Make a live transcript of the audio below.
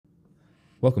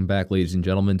Welcome back, ladies and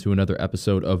gentlemen, to another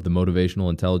episode of the Motivational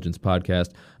Intelligence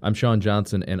Podcast. I'm Sean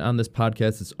Johnson, and on this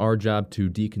podcast, it's our job to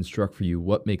deconstruct for you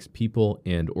what makes people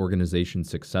and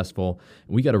organizations successful.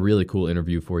 And we got a really cool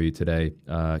interview for you today.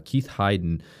 Keith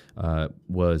Heiden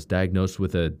was diagnosed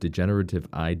with a degenerative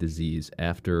eye disease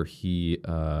after he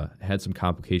had some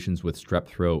complications with strep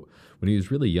throat when he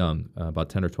was really young, about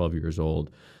 10 or 12 years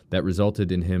old. That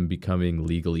resulted in him becoming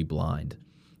legally blind.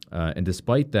 And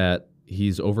despite that,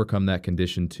 he's overcome that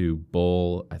condition to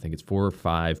bowl, I think it's 4 or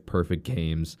 5 perfect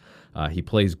games. He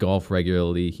plays golf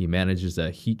regularly. He manages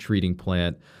a heat treating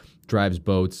plant, drives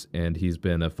boats, and he's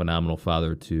been a phenomenal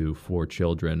father to 4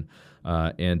 children.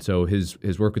 And so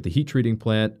his work with the heat treating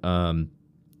plant,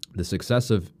 the success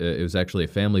of it was actually a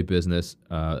family business.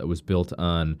 It was built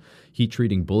on heat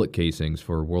treating bullet casings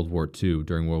for World War II,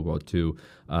 during World War II.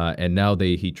 And now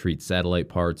they heat treat satellite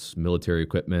parts, military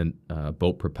equipment,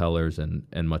 boat propellers,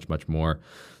 and much, much more.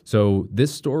 So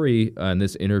this story and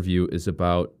this interview is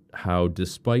about how,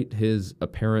 despite his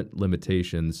apparent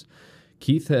limitations,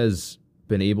 Keith has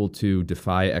been able to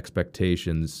defy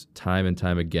expectations time and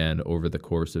time again over the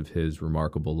course of his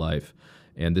remarkable life.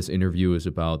 And this interview is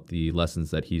about the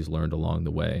lessons that he's learned along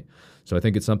the way. So I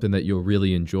think it's something that you'll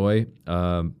really enjoy.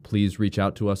 Please reach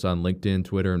out to us on LinkedIn,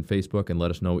 Twitter, and Facebook and let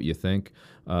us know what you think.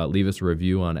 Leave us a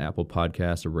review on Apple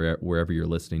Podcasts or wherever you're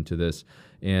listening to this.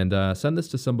 And send this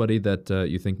to somebody that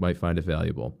you think might find it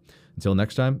valuable. Until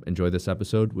next time, enjoy this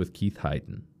episode with Keith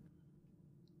Heiden.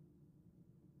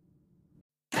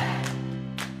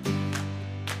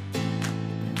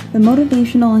 The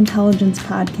Motivational Intelligence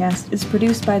Podcast is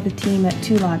produced by the team at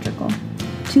 2Logical.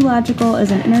 2Logical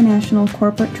is an international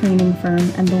corporate training firm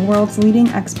and the world's leading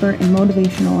expert in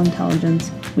motivational intelligence,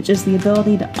 which is the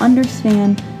ability to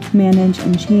understand, manage,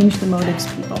 and change the motives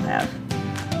people have.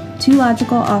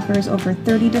 2Logical offers over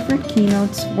 30 different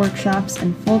keynotes, workshops,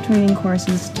 and full training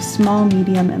courses to small,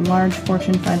 medium, and large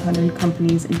Fortune 500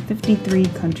 companies in 53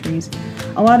 countries,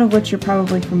 a lot of which you're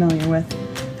probably familiar with.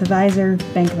 Pfizer,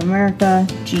 Bank of America,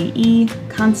 GE,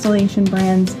 Constellation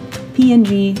Brands,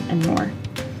 P&G, and more.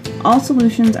 All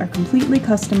solutions are completely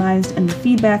customized, and the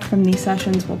feedback from these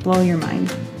sessions will blow your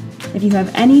mind. If you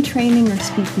have any training or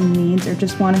speaking needs or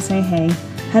just want to say hey,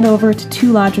 head over to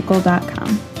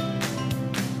 2logical.com.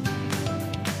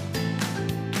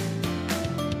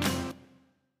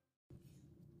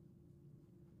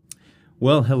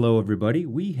 Well, hello, everybody.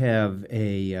 We have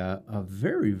a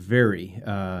very, very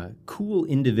cool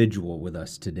individual with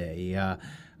us today.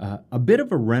 A bit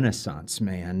of a Renaissance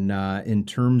man in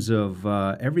terms of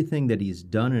everything that he's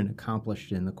done and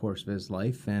accomplished in the course of his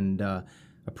life, and a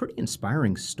pretty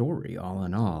inspiring story, all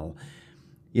in all.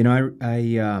 You know,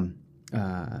 I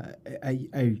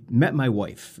met my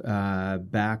wife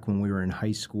back when we were in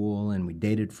high school, and we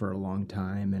dated for a long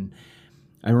time. And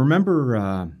I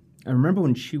remember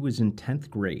when she was in 10th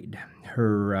grade,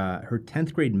 her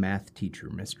 10th grade math teacher,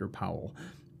 Mr. Powell,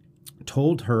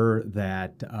 told her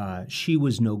that she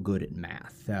was no good at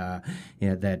math,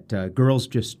 that girls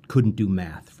just couldn't do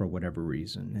math for whatever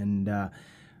reason. And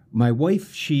my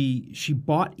wife, she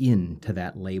bought into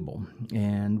that label.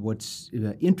 And what's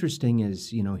interesting is,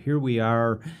 here we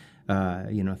are,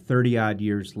 30-odd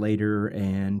years later,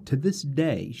 and to this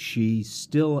day, she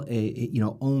still,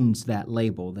 owns that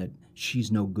label that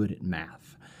she's no good at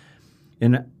math.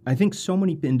 And I think so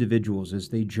many individuals, as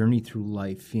they journey through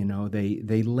life,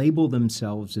 they label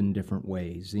themselves in different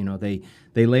ways. They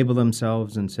label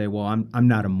themselves and say, well, I'm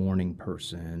not a morning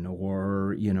person,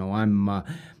 or,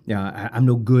 I'm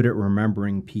no good at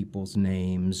remembering people's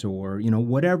names, or,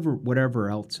 whatever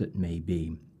else it may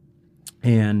be.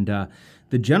 And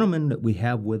the gentleman that we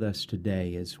have with us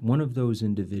today is one of those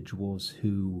individuals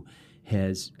who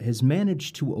has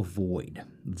managed to avoid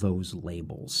those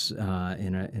labels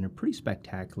in a pretty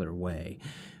spectacular way.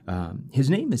 His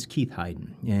name is Keith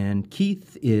Heiden, and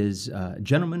Keith is a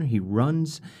gentleman. He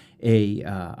runs a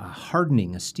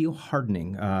steel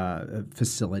hardening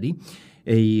facility.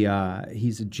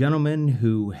 He's a gentleman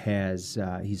who he's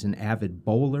an avid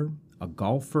bowler, a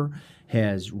golfer,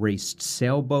 has raced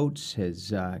sailboats,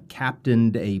 has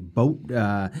captained a boat,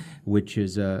 which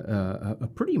is a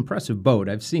pretty impressive boat.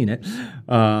 I've seen it.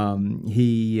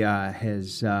 He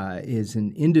is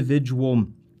an individual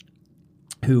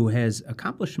who has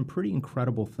accomplished some pretty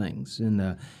incredible things in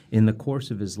the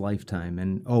course of his lifetime.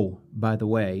 And by the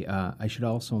way, I should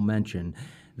also mention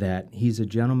that he's a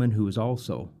gentleman who is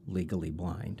also legally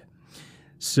blind.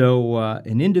 So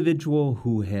an individual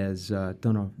who has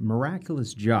done a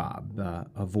miraculous job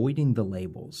avoiding the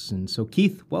labels. And so,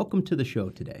 Keith, welcome to the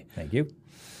show today. Thank you.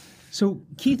 So,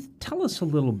 Keith, tell us a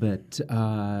little bit.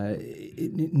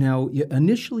 Now,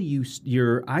 initially,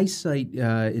 your eyesight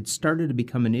it started to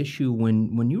become an issue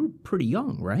when you were pretty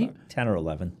young, right? 10 or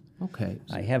 11. Okay.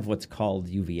 I have what's called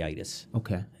uveitis.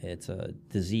 Okay. It's a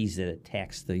disease that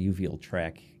attacks the uveal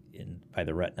tract by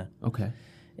the retina. Okay.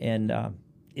 And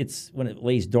it's when it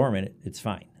lays dormant, it's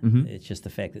fine. Mm-hmm. It's just the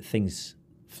fact that things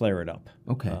flare it up.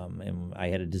 Okay. And I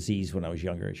had a disease when I was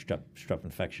younger, a strep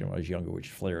infection when I was younger, which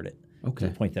flared it. Okay.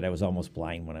 To the point that I was almost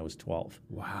blind when I was 12.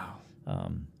 Wow.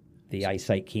 The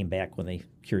eyesight came back when they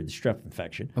cured the strep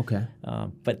infection. Okay.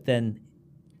 But then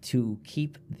to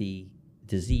keep the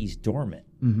disease dormant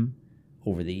Mm-hmm.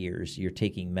 over the years, you're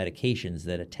taking medications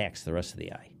that attacks the rest of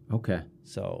the eye. Okay.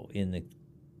 So in the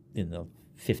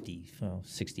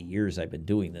 60 years I've been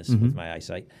doing this Mm-hmm. with my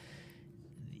eyesight,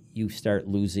 you start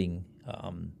losing,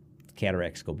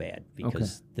 cataracts go bad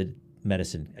because the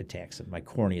medicine attacks them. My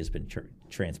cornea has been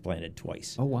transplanted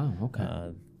twice. Oh, wow.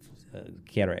 Okay.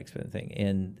 Cataracts been a thing,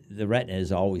 and the retina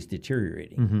is always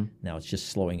deteriorating. Mm-hmm. Now it's just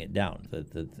slowing it down.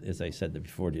 As I said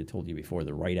before, I told you before,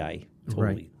 the right eye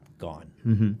totally gone.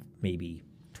 Mm-hmm. Maybe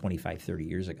 25, 30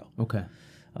 years ago. Okay.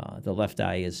 The left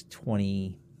eye is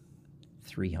 300,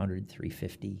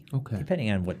 350, Okay.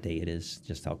 depending on what day it is,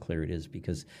 just how clear it is,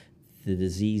 because the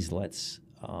disease lets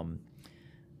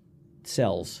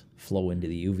cells flow into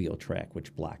the uveal tract,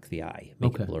 which block the eye,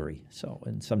 make Okay. it blurry. So,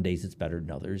 and some days it's better than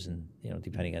others, and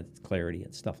depending on clarity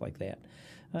and stuff like that.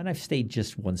 And I've stayed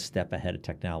just one step ahead of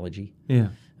technology. Yeah.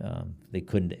 They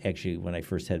couldn't actually, when I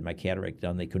first had my cataract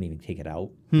done, they couldn't even take it out.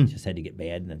 It just had to get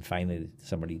bad, and then finally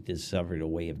somebody discovered a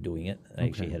way of doing it. I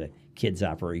actually had a kid's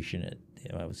operation at,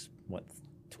 I was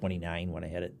 29 when I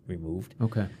had it removed.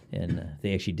 Okay. And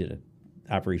they actually did an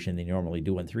operation they normally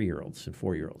do on 3-year-olds and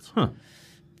 4-year-olds. Huh.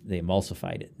 They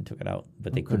emulsified it and took it out,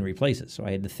 but they couldn't replace it. So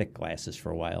I had the thick glasses for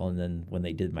a while, and then when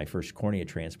they did my first cornea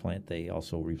transplant, they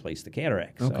also replaced the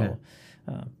cataract. Okay.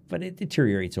 So, but it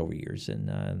deteriorates over years, and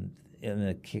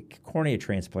the cornea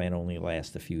transplant only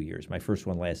lasts a few years. My first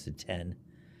one lasted 10,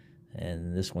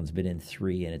 and this one's been in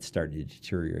 3, and it's started to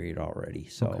deteriorate already.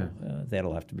 So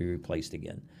that'll have to be replaced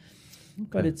again.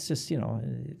 But it's just,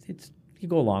 it's you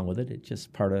go along with it. It's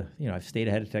just part of, I've stayed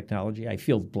ahead of technology. I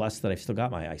feel blessed that I've still got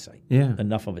my eyesight. Yeah.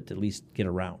 Enough of it to at least get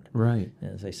around. Right.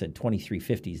 As I said,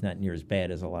 2350 is not near as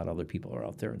bad as a lot of other people are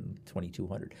out there in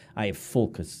 2200. I have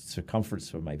full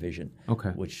circumference of my vision,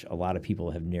 which a lot of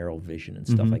people have narrow vision and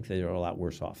stuff like that. They're a lot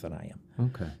worse off than I am.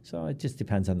 Okay. So it just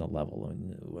depends on the level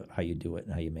and how you do it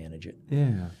and how you manage it.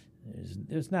 Yeah.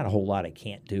 There's not a whole lot I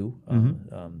can't do.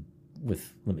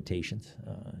 With limitations.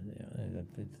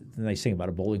 The nice thing about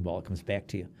a bowling ball, it comes back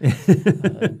to you.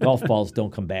 Golf balls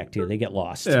don't come back to you; they get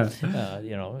lost. Yeah.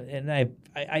 And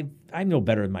I'm no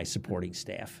better than my supporting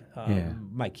staff.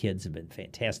 My kids have been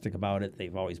fantastic about it.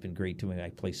 They've always been great to me. I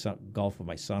play golf with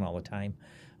my son all the time.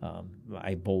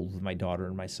 I bowl with my daughter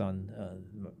and my son.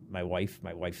 My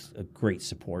wife's a great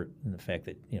support in the fact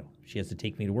that she has to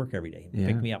take me to work every day and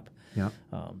pick me up. Yeah.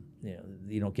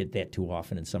 You don't get that too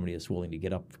often, and somebody that's willing to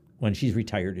get up when she's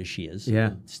retired as she is,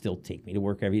 still take me to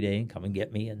work every day and come and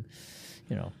get me and,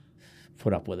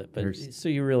 put up with it. But so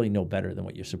you really know better than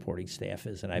what your supporting staff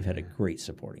is, and I've had a great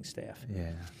supporting staff.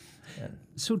 Yeah.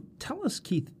 So tell us,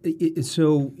 Keith.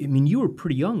 You were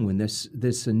pretty young when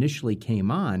this initially came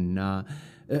on.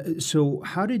 So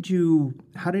how did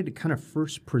it kind of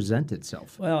first present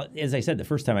itself? Well, as I said, the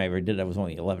first time I ever did it, I was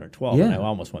only 11 or 12, and I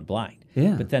almost went blind.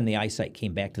 Yeah. But then the eyesight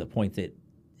came back to the point that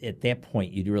at that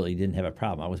point you really didn't have a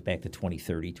problem. I was back to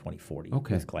 20/30, 20/40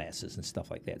 with glasses and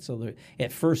stuff like that. So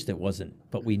at first it wasn't,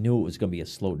 but we knew it was going to be a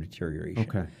slow deterioration.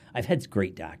 Okay. I've had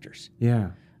great doctors.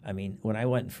 Yeah. I mean, when I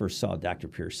went and first saw Dr.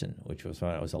 Pearson, which was when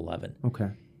I was 11,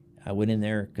 okay, I went in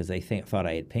there because they thought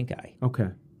I had pink eye. Okay.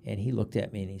 And he looked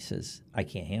at me and he says, I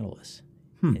can't handle this.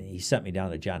 And he sent me down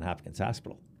to Johns Hopkins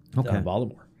Hospital down in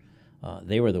Baltimore.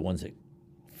 They were the ones that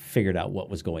figured out what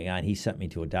was going on. He sent me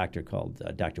to a doctor called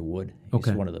Dr. Wood.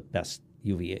 He's one of the best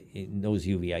he knows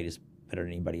uveitis better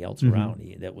than anybody else around.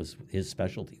 That was his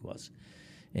specialty was.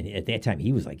 And at that time,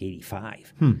 he was like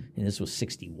 85, and this was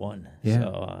 61. Yeah.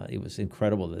 So it was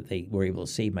incredible that they were able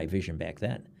to save my vision back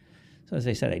then. So as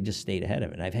I said, I just stayed ahead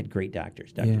of it. And I've had great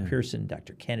doctors. Dr. Pearson,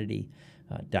 Dr. Kennedy,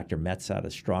 Dr. Metz out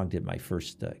of Strong did my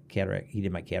first cataract. He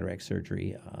did my cataract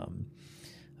surgery.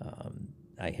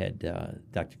 I had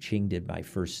Dr. Ching did my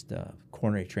first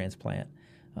cornea transplant.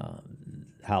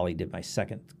 Holly did my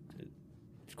second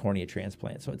cornea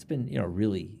transplant. So it's been,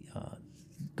 really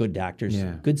good doctors.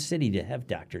 Yeah. Good city to have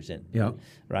doctors in. Yep.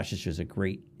 Rochester's a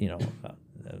great,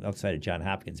 outside of Johns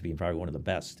Hopkins being probably one of the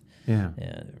best. Yeah.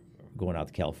 Going out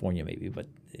to California maybe, but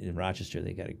in Rochester,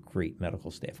 they got a great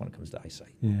medical staff when it comes to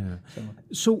eyesight. Yeah.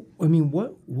 So I mean,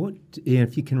 what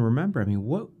if you can remember? I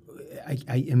mean,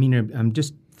 I mean, I'm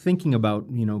just thinking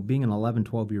about being an 11,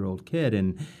 12-year-old kid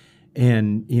and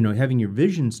having your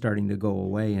vision starting to go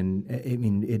away, and I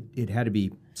mean, it had to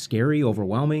be scary,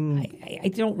 overwhelming. I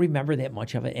don't remember that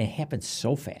much of it. It happened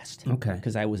so fast. Okay.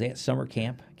 Because I was at summer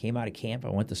camp, came out of camp, I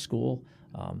went to school.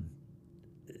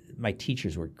 My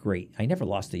teachers were great. I never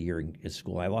lost a year in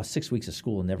school. I lost 6 weeks of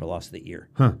school and never lost the year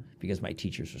because my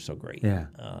teachers were so great. Yeah.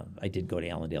 I did go to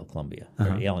Allendale, Columbia, or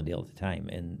Allendale at the time,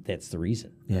 and that's the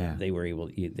reason. Yeah. They were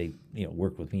able. They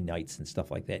worked with me nights and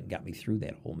stuff like that and got me through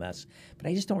that whole mess. But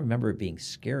I just don't remember it being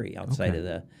scary outside of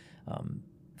the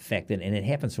fact that, and it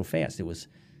happened so fast. It was,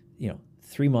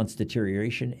 3 months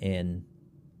deterioration, and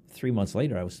 3 months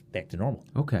later I was back to normal.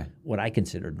 Okay. What I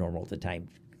considered normal at the time,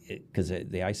 because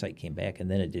the eyesight came back,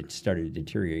 and then it started to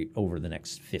deteriorate over the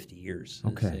next 50 years.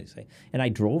 Okay. As they say. And I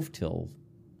drove till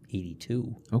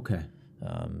 82. Okay.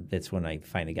 That's when I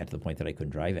finally got to the point that I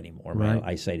couldn't drive anymore. Right. My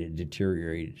eyesight had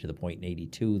deteriorated to the point in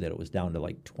 82 that it was down to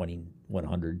like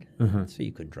 2100, so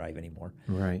you couldn't drive anymore.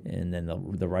 Right. And then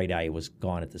the right eye was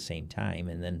gone at the same time,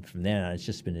 and then from then on, it's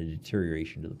just been a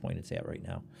deterioration to the point it's at right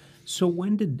now. So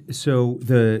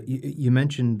you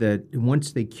mentioned that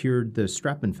once they cured the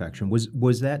strep infection,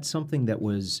 was that something that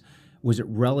was it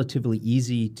relatively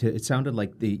easy to? It sounded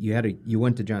like you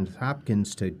went to Johns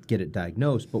Hopkins to get it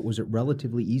diagnosed, but was it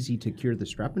relatively easy to cure the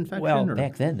strep infection? Well,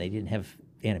 back then they didn't have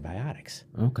antibiotics.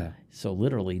 Okay. So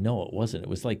literally, no, it wasn't. It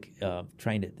was like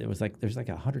there's like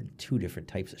 102 different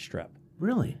types of strep.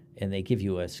 Really? And they give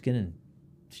you a skin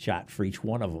shot for each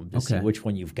one of them to see which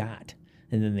one you've got.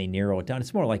 And then they narrow it down.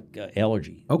 It's more like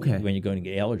allergy. Okay. When you're going to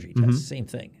get allergy tests, same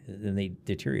thing. Then they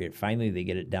deteriorate. Finally, they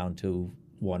get it down to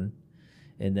one,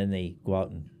 and then they go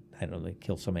out and, they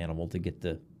kill some animal to get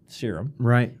the serum.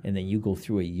 Right. And then you go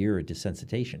through a year of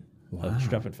desensitization of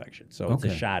strep infection. So it's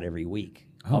a shot every week,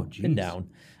 up and down.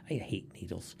 I hate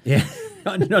needles. Yeah,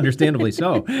 understandably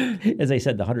so. As I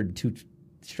said, the 102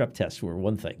 strep tests were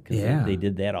one thing, because they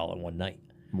did that all in one night.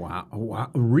 Wow.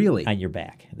 Really? On your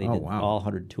back. They did all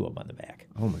 102 of them on the back.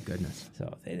 Oh, my goodness.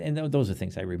 So, and those are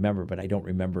things I remember, but I don't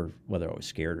remember whether I was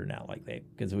scared or not like that,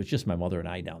 because it was just my mother and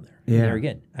I down there. Yeah. And there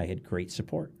again, I had great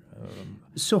support.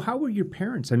 So how were your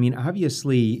parents? I mean,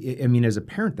 obviously, as a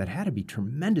parent, that had to be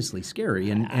tremendously scary.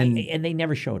 And they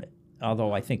never showed it.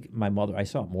 Although I think I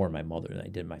saw more in my mother than I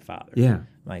did my father. Yeah.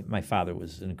 My father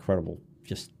was an incredible,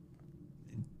 just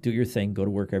do your thing, go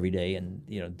to work every day, and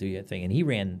do your thing. And he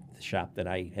ran the shop that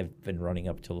I have been running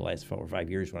up till the last 4 or 5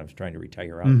 years when I was trying to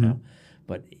retire out now.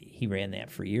 But he ran that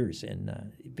for years,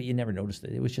 but you never noticed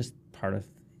it. It was just part of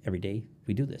every day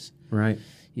we do this. Right.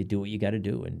 You do what you got to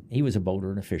do. And he was a boater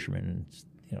and a fisherman,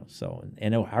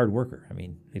 and a hard worker. I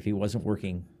mean, if he wasn't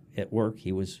working at work,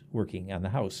 he was working on the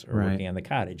house or working on the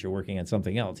cottage or working on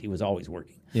something else. He was always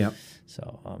working. Yep.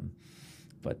 So,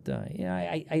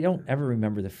 I don't ever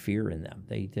remember the fear in them.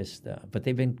 They just, but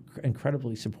they've been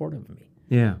incredibly supportive of me.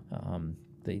 Yeah.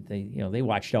 They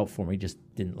watched out for me, just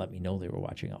didn't let me know they were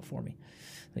watching out for me.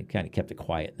 They kind of kept it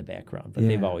quiet in the background, but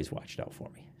they've always watched out for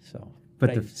me. So,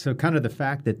 so kind of the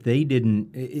fact that they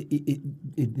didn't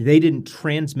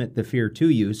transmit the fear to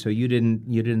you, so you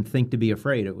didn't think to be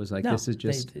afraid. It was like, this is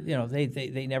just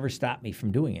they never stopped me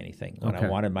from doing anything. When I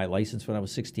wanted my license when I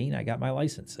was 16, I got my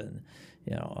license, and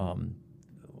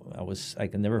I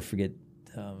can never forget.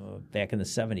 Back in the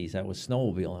 70s, I was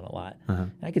snowmobiling a lot.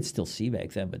 I could still see back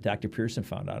then, but Dr. Pearson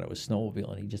found out I was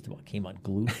snowmobiling. He just about came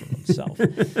unglued from himself.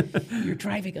 You're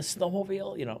driving a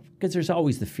snowmobile, because there's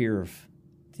always the fear of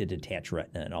the detached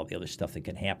retina and all the other stuff that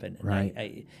can happen. And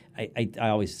right. I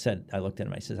always said, I looked at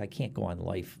him, I says, I can't go on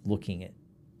life looking at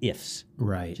ifs.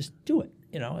 Right. Just do it.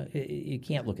 You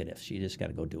can't look at ifs. You just got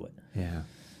to go do it. Yeah.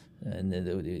 And then,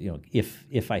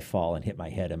 if I fall and hit my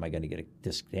head, am I going to get a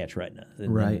detached retina?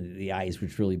 And right. then the eyes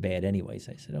was really bad anyways.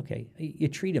 I said, okay, you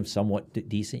treat them somewhat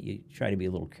decent. You try to be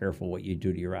a little careful what you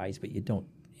do to your eyes, but you don't,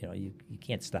 you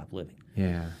can't stop living.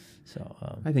 Yeah.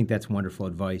 So I think that's wonderful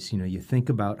advice. You think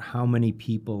about how many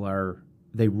people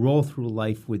they roll through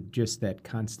life with just that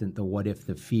constant, the what if,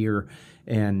 the fear,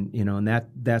 and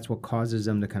that's what causes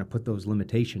them to kind of put those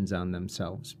limitations on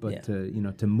themselves. But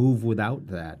to move without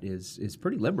that is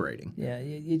pretty liberating. Yeah,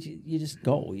 you just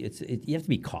go. You have to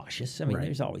be cautious. I mean, right.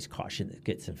 There's always caution that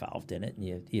gets involved in it, and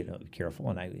you be careful.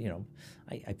 And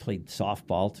I played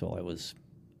softball till I was.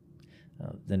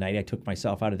 The night I took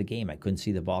myself out of the game, I couldn't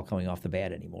see the ball coming off the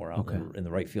bat anymore in the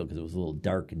right field because it was a little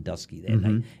dark and dusky that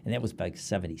night. And that was like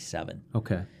 77.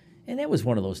 Okay. And that was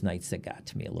one of those nights that got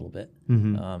to me a little bit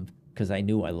because I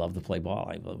knew I loved to play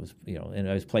ball. I was, and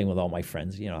I was playing with all my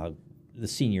friends. the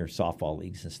senior softball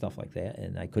leagues and stuff like that,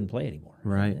 and I couldn't play anymore.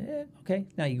 Right. Okay,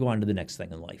 now you go on to the next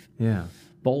thing in life. Yeah.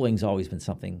 Bowling's always been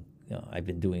something. I've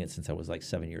been doing it since I was like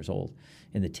 7 years old,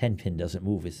 and the 10-pin doesn't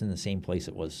move. It's in the same place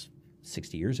it was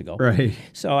 60 years ago. Right.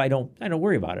 So I don't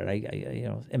worry about it.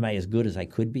 I am I as good as I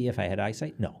could be if I had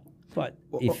eyesight? No. But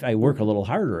if I work a little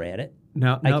harder at it,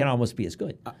 I can almost be as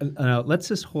good. Now, let's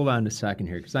just hold on a second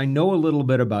here, because I know a little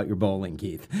bit about your bowling,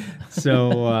 Keith.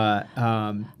 So,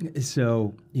 the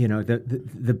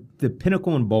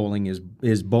pinnacle in bowling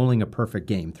is bowling a perfect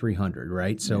game, 300,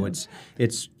 right? So it's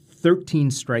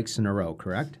 13 strikes in a row,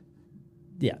 correct?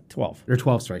 Yeah, 12. Or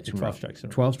 12 strikes in a row. 12 strikes in a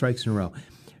row. 12 strikes in a row.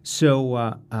 So,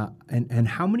 and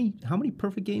how many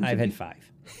perfect games? I've had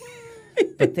 5.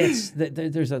 But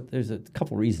there's a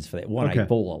couple reasons for that. One, I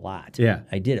bowl a lot. Yeah.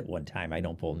 I did it one time. I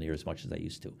don't bowl near as much as I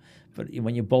used to. But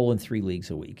when you bowl in 3 leagues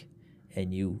a week,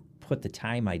 and you put the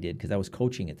time I did, because I was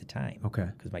coaching at the time. Okay.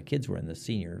 Because my kids were in the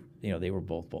senior, they were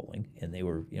both bowling, and they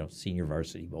were, senior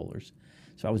varsity bowlers.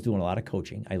 So I was doing a lot of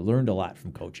coaching. I learned a lot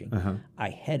from coaching. Uh-huh. I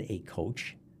had a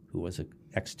coach who was an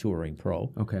ex-touring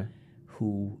pro. Okay.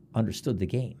 Who understood the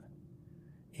game.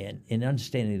 And in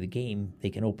understanding the game, they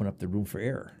can open up the room for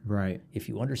error. Right. If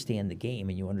you understand the game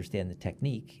and you understand the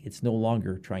technique, it's no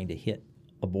longer trying to hit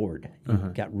a board.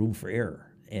 You've got room for error.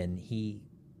 And he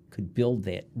could build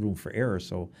that room for error,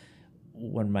 so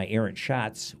when my errant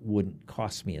shots wouldn't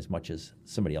cost me as much as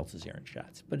somebody else's errant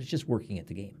shots. But it's just working at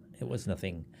the game. It was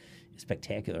nothing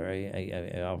spectacular.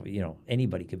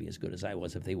 Anybody could be as good as I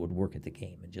was if they would work at the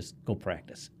game and just go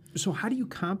practice. So how do you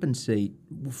compensate,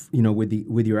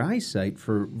 with your eyesight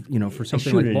for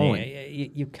something like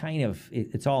bowling? You kind of,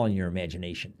 it's all in your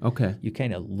imagination. Okay. You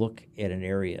kind of look at an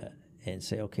area and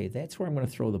say, okay, that's where I'm going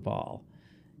to throw the ball.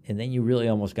 And then you really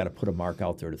almost got to put a mark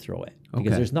out there to throw it.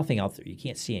 Because there's nothing out there. You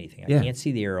can't see anything. I can't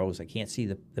see the arrows. I can't see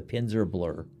the pins are a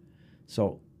blur.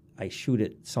 So I shoot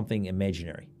at something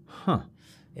imaginary. Huh.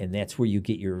 And that's where you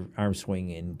get your arm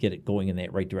swing and get it going in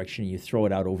that right direction. And you throw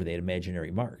it out over that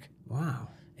imaginary mark. Wow.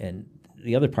 And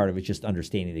the other part of it is just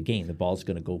understanding the game. The ball's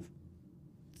going to go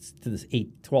to this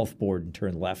 12th board and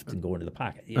turn left and go into the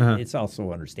pocket. It's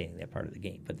also understanding that part of the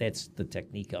game, but that's the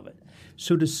technique of it.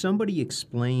 So does somebody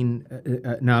explain?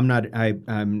 Now I'm not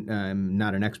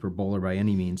an expert bowler by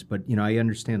any means, but I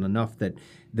understand enough that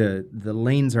the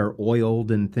lanes are oiled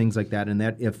and things like that, and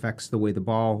that affects the way the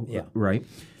ball. Yeah. Right.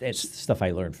 That's stuff I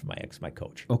learned from my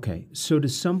coach. Okay. So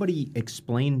does somebody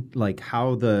explain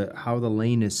how the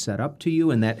lane is set up to you,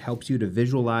 and that helps you to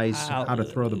visualize how to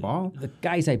throw the ball? The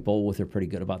guys I bowl with are pretty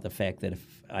good about the fact that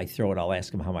if I throw it, I'll ask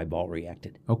them how my ball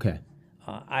reacted. Okay.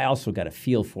 I also got a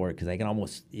feel for it because I can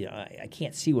almost, I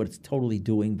can't see what it's totally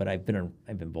doing, but I've been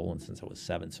bowling since I was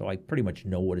 7, so I pretty much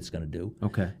know what it's going to do.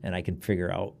 Okay. And I can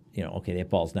figure out, okay, that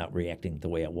ball's not reacting the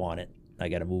way I want it. I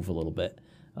got to move a little bit.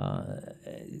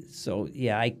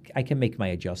 I can make my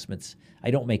adjustments.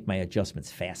 I don't make my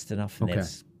adjustments fast enough, and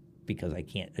that's because I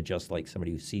can't adjust like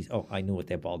somebody who sees, I knew what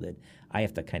that ball did. I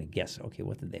have to kind of guess, okay,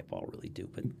 what did that ball really do?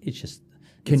 But it's just...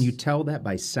 Can you tell that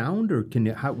by sound, or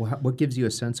what gives you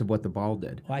a sense of what the ball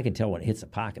did? Well, I can tell when it hits the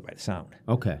pocket by the sound.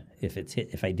 Okay.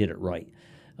 If I did it right.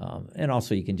 And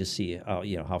also you can just see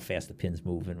how fast the pin's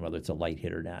move and whether it's a light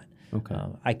hit or not. Okay.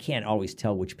 I can't always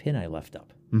tell which pin I left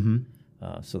up.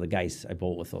 Mm-hmm. So the guys I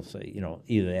bowl with will say,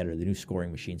 either that or the new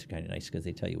scoring machines are kind of nice because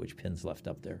they tell you which pin's left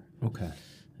up there. Okay.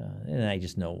 And I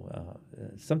just know.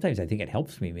 Sometimes I think it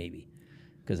helps me maybe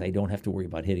because I don't have to worry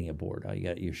about hitting a board.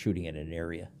 You're shooting in an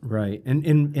area. Right,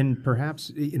 and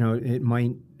perhaps it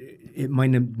might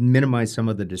minimize some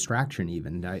of the distraction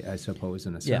even. I suppose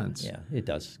in a sense. Yeah, it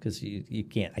does because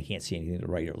I can't see anything to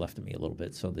the right or left of me a little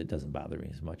bit, so that doesn't bother me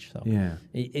as much. So yeah,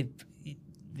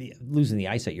 losing the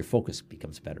eyesight, your focus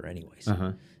becomes better anyways.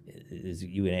 Uh-huh.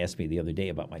 You had asked me the other day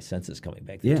about my senses coming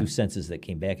back. The 2 senses that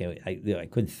came back, I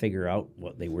couldn't figure out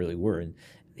what they really were, and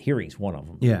hearing's one of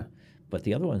them. Yeah. But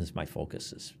the other one is my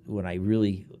focus. Is when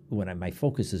my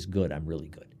focus is good, I'm really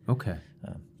good. Okay.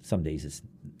 Some days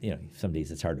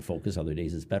it's hard to focus. Other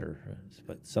days it's better.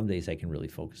 But some days I can really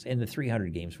focus. And the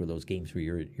 300 games were those games where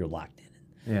you're locked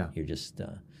in. Yeah. You're just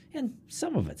and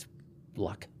some of it's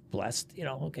luck, blessed.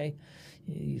 Okay.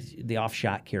 The off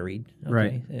shot carried. Okay?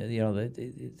 Right.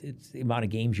 It's the amount of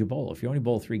games you bowl. If you only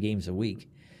bowl 3 games a week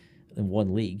in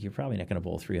one league, you're probably not going to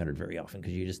bowl 300 very often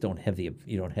because you just don't have the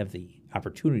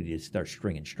opportunity to start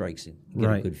stringing strikes and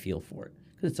get a good feel for it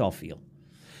because it's all feel.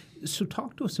 So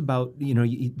talk to us about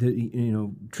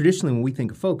traditionally when we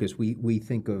think of focus, we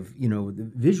think of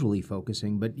visually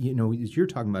focusing, but as you're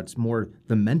talking about, it's more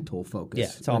the mental focus.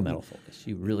 Yeah, it's all mental focus.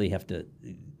 You really have to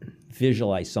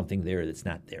visualize something there that's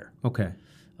not there. Okay.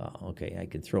 Okay, I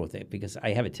can throw it there because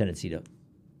I have a tendency to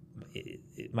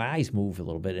my eyes move a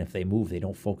little bit, and if they move, they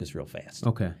don't focus real fast.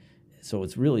 Okay. So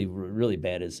it's really, really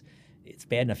bad. It's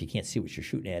bad enough you can't see what you're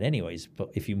shooting at anyways, but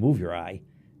if you move your eye,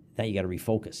 now you got to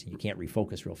refocus. You can't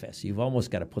refocus real fast. So you've almost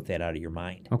got to put that out of your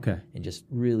mind. Okay. And just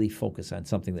really focus on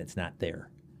something that's not there.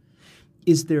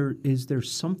 Is there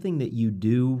something that you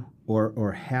do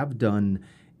or have done,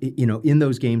 in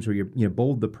those games where you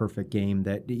bowled the perfect game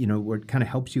that, where it kind of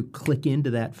helps you click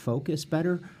into that focus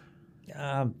better?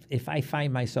 If I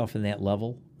find myself in that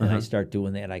level and I start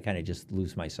doing that, I kind of just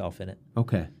lose myself in it.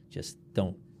 Okay. Just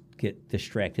don't get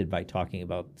distracted by talking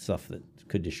about stuff that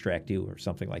could distract you or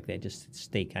something like that. Just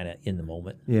stay kind of in the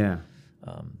moment. Yeah.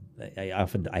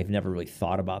 I've never really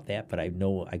thought about that, but I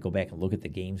know I go back and look at the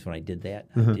games when I did that.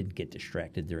 I didn't get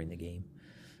distracted during the game.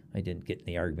 I didn't get in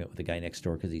the argument with the guy next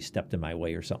door because he stepped in my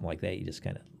way or something like that. You just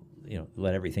kind of,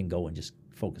 let everything go and just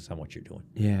focus on what you're doing.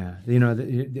 Yeah.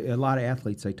 A lot of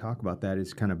athletes, they talk about that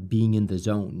as kind of being in the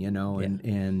zone,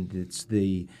 and it's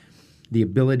the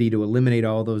ability to eliminate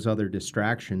all those other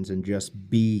distractions and just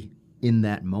be in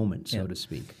that moment, so to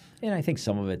speak. And I think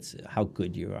some of it's how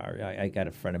good you are. I got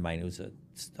a friend of mine who's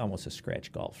almost a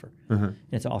scratch golfer. And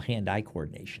it's all hand-eye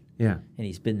coordination. Yeah. And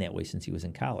he's been that way since he was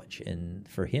in college. And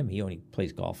for him, he only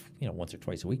plays golf, once or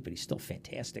twice a week, but he's still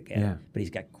fantastic at it. But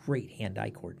he's got great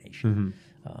hand-eye coordination.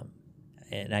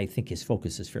 And I think his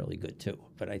focus is fairly good too.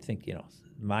 But I think,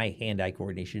 my hand-eye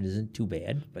coordination isn't too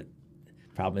bad, but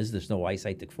the problem is there's no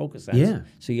eyesight to focus on. Yeah.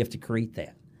 So you have to create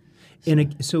that.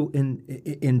 So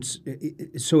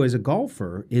as a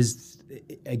golfer, I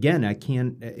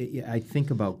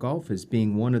think about golf as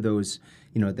being one of those,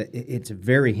 it's a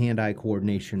very hand-eye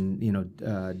coordination,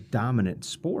 dominant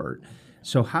sport.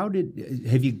 So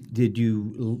did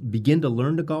you begin to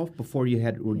learn to golf before you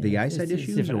had the eyesight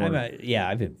issues?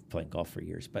 I've been playing golf for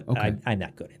years, but I'm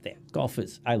not good at that.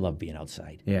 I love being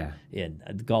outside. Yeah.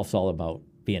 And golf's all about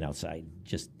being outside.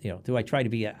 Just, do I try to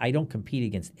be I don't compete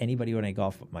against anybody when I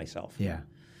golf but myself. Yeah.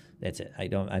 That's it. I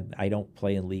don't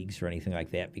play in leagues or anything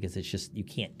like that because it's just you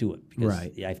can't do it because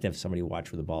I have to have somebody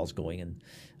watch where the ball's going, and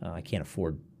I can't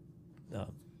afford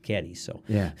caddies, so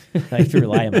I have to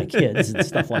rely on my kids and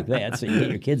stuff like that. So you get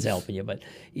your kids helping you, but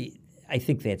I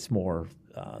think that's more.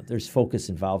 There's focus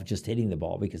involved just hitting the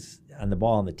ball because on the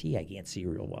ball on the tee I can't see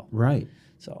real well. Right.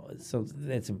 So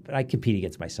that's. I compete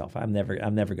against myself. I'm never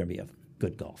going to be a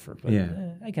good golfer, but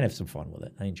I can have some fun with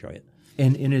it. I enjoy it.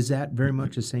 And is that very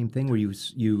much the same thing where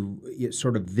you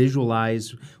sort of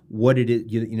visualize what it is,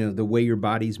 the way your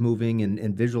body's moving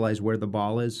and visualize where the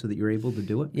ball is so that you're able to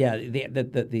do it? Yeah.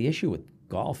 The issue with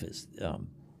golf is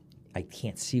I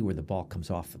can't see where the ball comes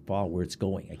off the ball, where it's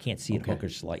going. I can't see it hook or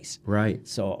slice. Right.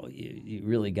 So you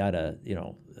really got to,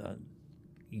 you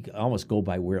almost go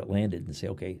by where it landed and say,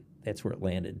 okay, that's where it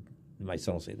landed. My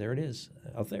son will say, there it is,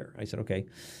 out there. I said, okay.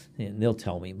 And they'll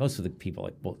tell me. Most of the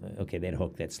people, okay, that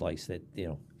hook, that slice, that,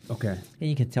 Okay. And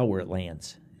you can tell where it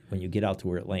lands. When you get out to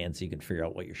where it lands, you can figure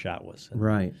out what your shot was.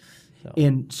 Right. So.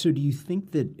 And so do you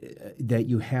think that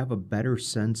you have a better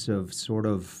sense of sort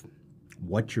of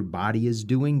what your body is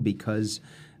doing because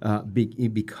of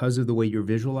the way you're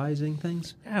visualizing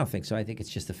things? I don't think so. I think it's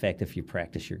just the fact if you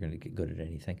practice, you're going to get good at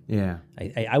anything. Yeah.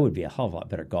 I would be a hell of a lot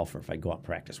better golfer if I go out and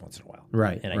practice once in a while.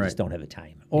 Right. And I just don't have the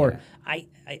time. Or I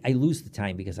lose the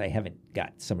time because I haven't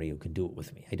got somebody who can do it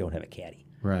with me. I don't have a caddy.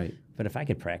 Right. But if I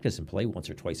could practice and play once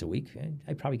or twice a week,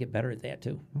 I'd probably get better at that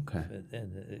too. Okay.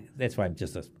 And that's why I'm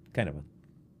just a kind of a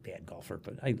bad golfer,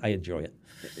 but I enjoy it.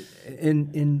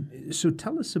 And so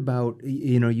tell us about,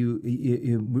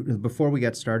 you before we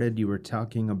got started, you were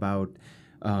talking about,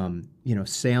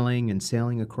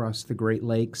 sailing across the Great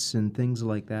Lakes and things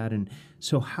like that. And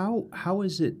so how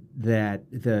is it that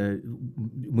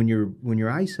when your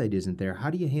eyesight isn't there,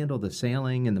 how do you handle the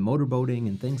sailing and the motorboating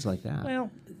and things like that? Well,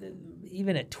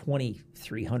 even at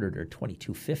 2300 or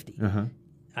 2250,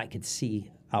 I could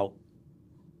see out,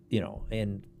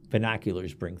 and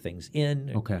binoculars bring things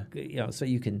in. Okay. So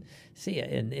you can see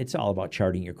it, and it's all about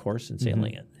charting your course and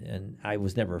sailing it. And I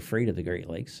was never afraid of the Great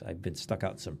Lakes. I've been stuck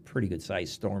out in some pretty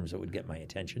good-sized storms that would get my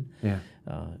attention. Yeah.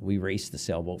 We raced the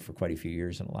sailboat for quite a few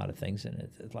years and a lot of things, and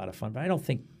it's a lot of fun. But I don't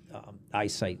think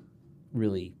eyesight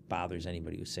really bothers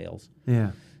anybody who sails.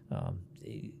 Yeah.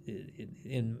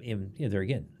 There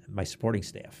again, my supporting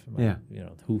staff,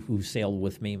 who sailed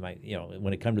with me.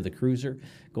 When it come to the cruiser,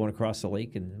 going across the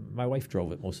lake, and my wife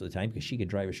drove it most of the time because she could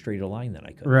drive a straighter line than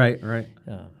I could. Right.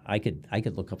 I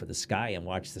could look up at the sky and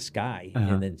watch the sky,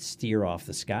 and then steer off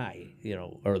the sky,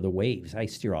 or the waves. I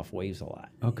steer off waves a lot.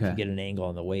 Okay. If you get an angle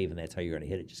on the wave, and that's how you're going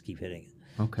to hit it, just keep hitting it.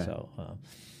 Okay. So,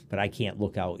 but I can't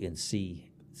look out and see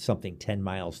something 10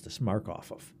 miles to mark off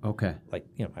of. Okay. Like,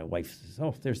 my wife says,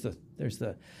 oh, there's the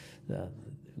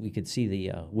we could see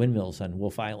the windmills on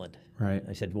Wolf Island. Right.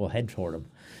 I said, "Well, head toward them."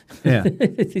 Yeah.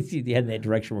 You head in that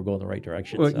direction. We're going the right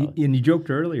direction. Well, so. and you joked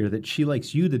earlier that she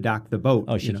likes you to dock the boat.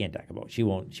 Oh, she can't dock a boat. She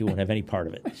won't have any part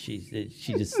of it. She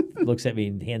just looks at me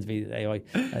and hands me.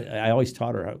 I always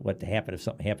taught her what to happen if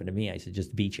something happened to me. I said,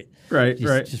 just beach it. Right.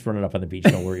 Just run it up on the beach.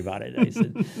 Don't worry about it. I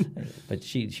said, but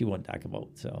she won't dock a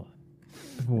boat. So.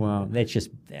 Wow. That's just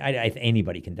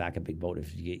anybody can dock a big boat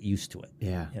if you get used to it.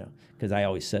 Yeah. Because I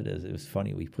always said it was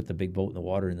funny. We put the big boat in the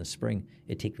water in the spring.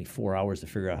 It'd take me 4 hours to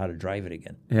figure out how to drive it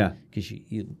again. Yeah. Because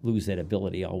you lose that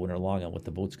ability all winter long on what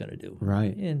the boat's going to do.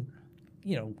 Right. And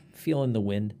feeling the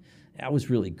wind. I was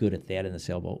really good at that in the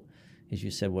sailboat. As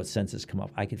you said, what senses come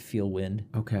up? I could feel wind.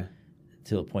 Okay.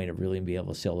 To the point of really being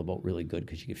able to sail the boat really good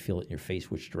because you could feel it in your face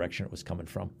which direction it was coming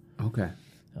from. Okay.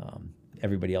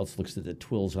 Everybody else looks at the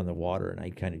twills on the water, and I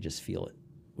kind of just feel it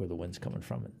where the wind's coming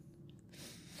from.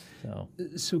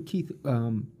 So Keith,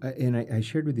 and I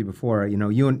shared with you before,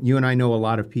 you and I know a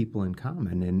lot of people in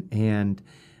common, and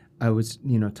I was,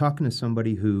 talking to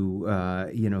somebody who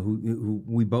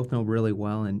we both know really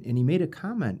well, and he made a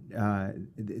comment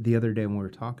the other day when we were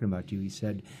talking about you. He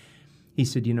said,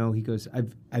 he goes,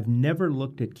 I've never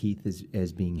looked at Keith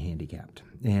as being handicapped,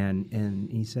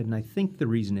 and he said, and I think the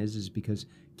reason is because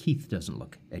Keith doesn't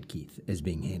look at Keith as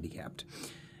being handicapped.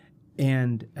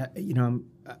 And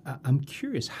I'm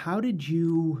curious, how did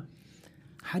you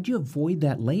avoid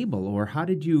that label, or how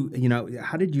did you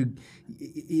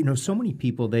so many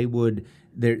people, they would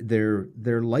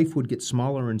their life would get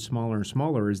smaller and smaller and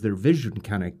smaller as their vision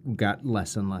kind of got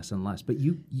less and less and less, but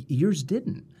yours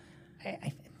didn't.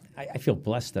 I feel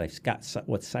blessed that I've got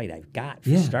what sight I've got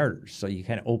for starters, so you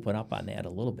kind of open up on that a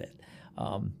little bit.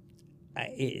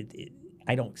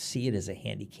 I don't see it as a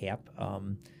handicap.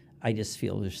 I just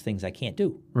feel there's things I can't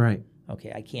do. Right.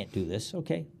 Okay, I can't do this.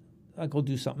 Okay, I'll go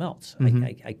do something else.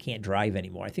 Mm-hmm. I can't drive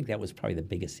anymore. I think that was probably the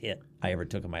biggest hit I ever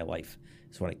took in my life.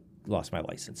 Is when I lost my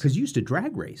license. Because you used to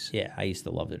drag race. Yeah, I used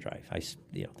to love to drive.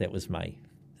 That was my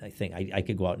thing. I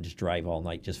could go out and just drive all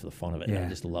night just for the fun of it. Yeah. I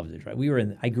just loved to drive.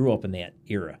 I grew up in that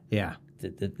era. Yeah.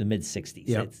 The mid '60s.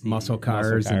 Yeah. Muscle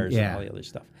cars and all the other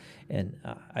stuff. And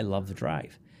I love to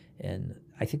drive. And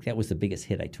I think that was the biggest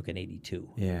hit I took in '82.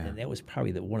 Yeah. And that was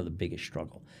probably one of the biggest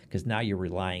struggle, because now you're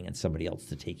relying on somebody else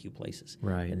to take you places.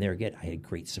 Right. And there again, I had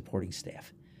great supporting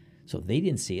staff. So they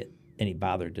didn't see it, and he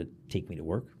bothered to take me to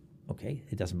work. Okay,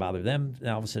 it doesn't bother them.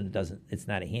 Now all of a sudden it's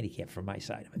not a handicap from my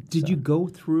side of it. Did you go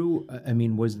through,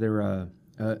 was there a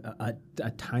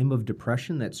time of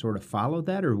depression that sort of followed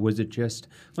that, or was it just,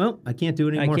 well, I can't do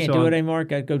it anymore? I can't do it anymore.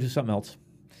 Got to go do something else.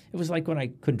 It was like when I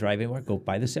couldn't drive anymore, go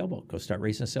buy the sailboat, go start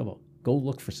racing a sailboat, go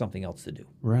look for something else to do.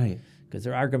 Right. Because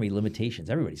there are going to be limitations.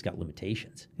 Everybody's got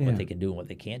limitations, what they can do and what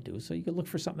they can't do. So you can look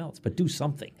for something else, but do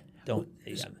something. Don't.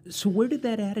 So where did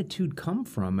that attitude come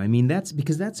from? I mean, that's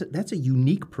a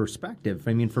unique perspective.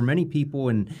 I mean, for many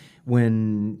people,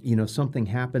 when something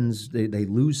happens, they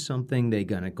lose something, they're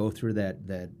gonna go through that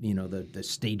the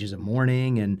stages of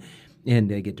mourning and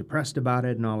they get depressed about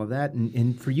it and all of that.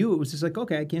 And for you, it was just like,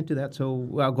 okay, I can't do that, so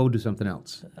I'll go do something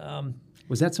else.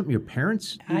 Was that something your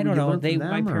parents? I don't know.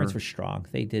 My parents were strong.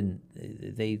 They didn't.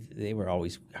 They were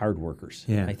always hard workers.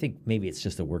 Yeah. I think maybe it's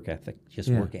just a work ethic. Just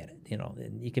work at it.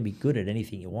 And you can be good at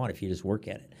anything you want if you just work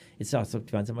at it. It also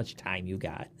depends how much time you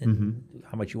got and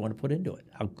how much you want to put into it.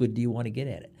 How good do you want to get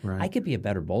at it? Right. I could be a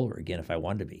better bowler again if I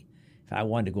wanted to be. If I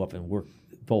wanted to go up and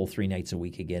bowl 3 nights a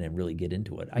week again and really get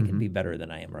into it, I could be better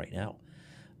than I am right now.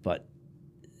 But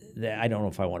I don't know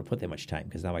if I want to put that much time,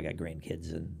 because now I got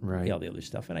grandkids and all the other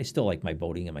stuff, and I still like my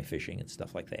boating and my fishing and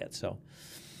stuff like that. So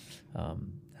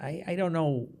I don't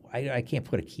know. I can't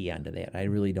put a key onto that. I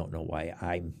really don't know why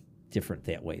I'm different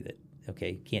that way. That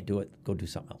okay, can't do it, go do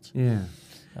something else. Yeah.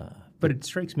 But it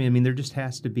strikes me. I mean, there just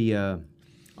has to be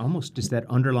almost just that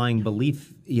underlying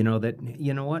belief. That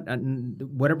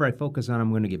whatever I focus on, I'm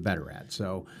going to get better at.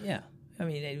 So yeah. I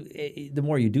mean, the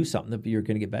more you do something, you're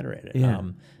going to get better at it. Yeah.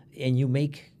 And you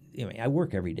make. I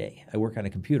work every day. I work on a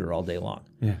computer all day long.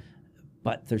 Yeah.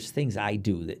 But there's things I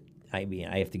do that,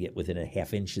 I have to get within a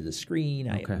half inch of the screen.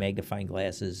 I have magnifying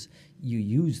glasses. You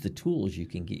use the tools you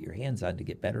can get your hands on to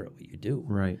get better at what you do.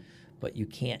 Right. But you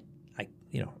can't,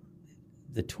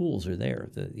 the tools are there.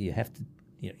 You have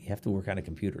to work on a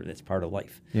computer. That's part of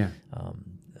life. Yeah.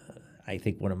 I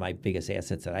think one of my biggest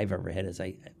assets that I've ever had is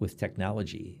with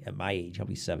technology at my age, I'll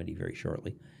be 70 very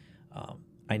shortly.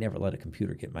 I never let a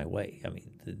computer get in my way. I mean,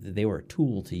 they were a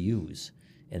tool to use,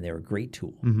 and they're a great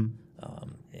tool. Mm-hmm.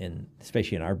 And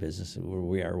especially in our business,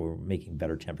 we're making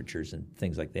better temperatures and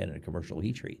things like that in a commercial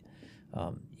heat treat.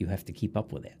 You have to keep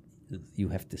up with that. You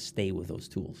have to stay with those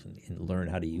tools and learn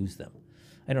how to use them.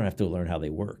 I don't have to learn how they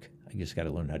work. I just got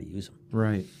to learn how to use them.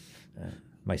 Right.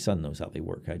 My son knows how they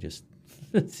work.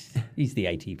 He's the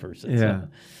IT person. Yeah.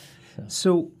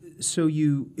 So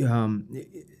you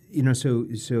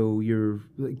so you're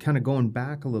kind of going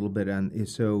back a little bit on.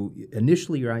 So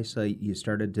initially, your eyesight, you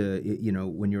started to,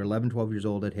 when you're 11, 12 years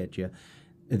old, it hit you.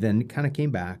 Then it kind of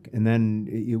came back, and then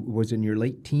it was in your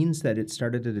late teens that it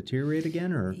started to deteriorate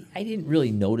again, or? I didn't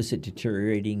really notice it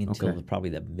deteriorating until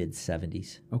probably the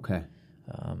mid-'70s. Okay.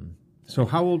 So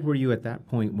how old were you at that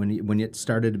point when it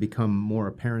started to become more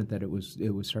apparent that it was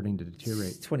starting to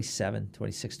deteriorate?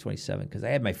 26, 27, because I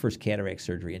had my first cataract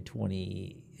surgery in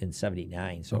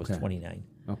 79, so I was 29.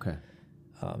 Okay.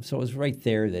 So it was right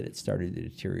there that it started to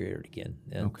deteriorate again,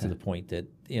 to the point that,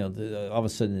 all of a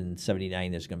sudden in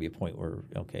 79 there's going to be a point where,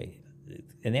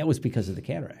 and that was because of the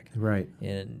cataract. Right.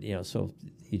 And, so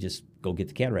you just go get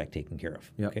the cataract taken care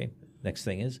of. Yep. Okay. Next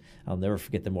thing is, I'll never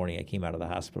forget the morning I came out of the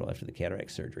hospital after the cataract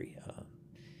surgery.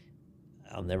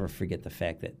 I'll never forget the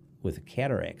fact that with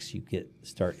cataracts,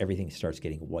 everything starts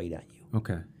getting white on you.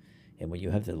 Okay. And when you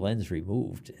have the lens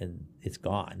removed and it's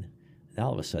gone, and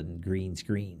all of a sudden, green's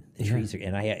green. The trees are,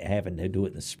 and I happened to do it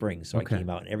in the spring, so I came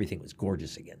out and everything was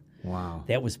gorgeous again. Wow.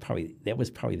 That was probably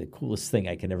the coolest thing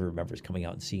I can ever remember, is coming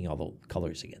out and seeing all the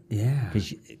colors again. Yeah.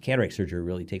 Because cataract surgery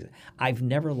really takes it. I've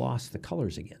never lost the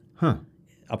colors again. Huh.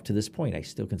 Up to this point, I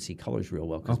still can see colors real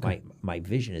well because my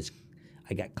vision is,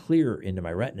 I got clear into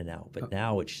my retina now, but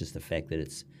now it's just the fact that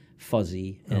it's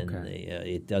fuzzy and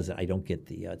it doesn't. I don't get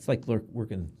the. It's like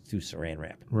working through Saran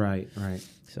wrap. Right. Right.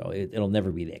 So it'll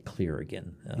never be that clear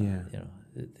again.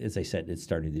 As I said, it's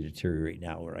starting to deteriorate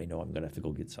now, where I know I'm going to have to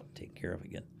go get something taken care of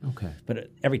again. Okay. But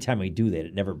every time we do that,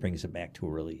 it never brings it back to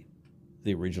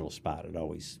the original spot. It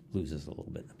always loses a little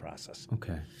bit in the process.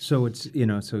 Okay. So it's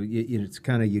it's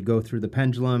kind of, you go through the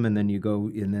pendulum, and then you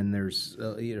go, and then there's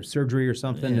surgery or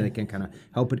something, and it can kind of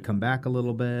help it come back a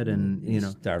little bit, and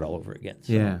start all over again.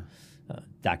 So,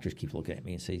 doctors keep looking at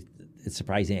me and say, it's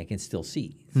surprising I can still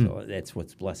see. So that's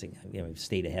what's blessing. I've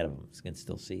stayed ahead of them. I can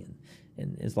still see,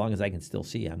 and as long as I can still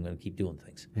see, I'm going to keep doing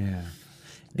things. Yeah.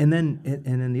 And then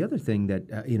the other thing that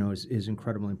is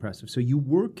incredibly impressive. So you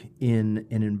work in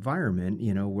an environment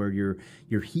where you're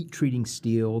heat treating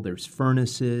steel. There's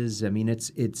furnaces. I mean,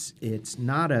 it's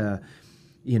not a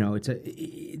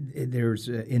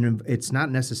it's not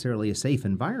necessarily a safe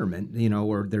environment.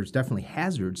 Or there's definitely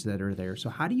hazards that are there. So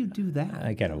how do you do that?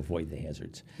 I got to avoid the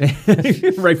hazards.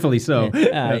 Rightfully so.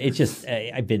 It's just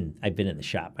I've been in the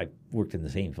shop. I've worked in the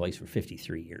same place for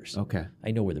 53 years. Okay.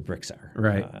 I know where the bricks are.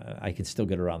 Right. I can still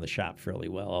get around the shop fairly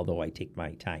well, although I take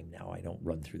my time now. I don't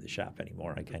run through the shop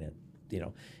anymore. I kind of,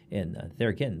 and there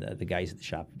again, the guys at the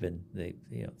shop have been, they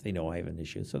know I have an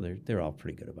issue, so they're all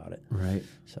pretty good about it. Right.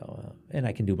 So, and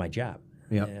I can do my job.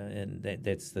 Yeah. And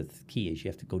that's the key, is you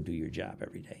have to go do your job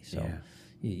every day. So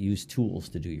you use tools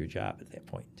to do your job at that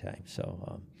point in time.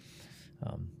 So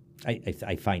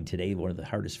I find today one of the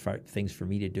hardest things for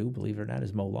me to do, believe it or not,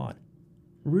 is mow lawn.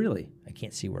 Really? I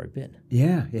can't see where I've been.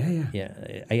 Yeah. Yeah,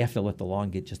 I have to let the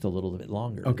lawn get just a little bit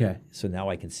longer. Okay. So now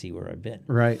I can see where I've been.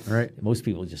 Right. Most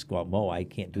people just go out and mow. I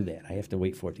can't do that. I have to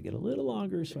wait for it to get a little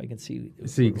longer so I can see.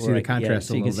 So you can see the contrast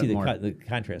a little bit more. So you can see the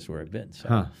contrast where I've been.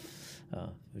 So,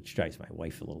 which drives my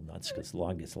wife a little nuts because the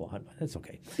lawn gets a lot, but that's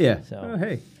okay. Yeah. So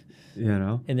hey.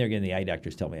 And there again, the eye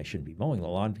doctors tell me I shouldn't be mowing the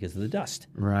lawn because of the dust.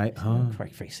 Right. For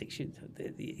Christ's sake,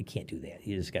 you can't do that.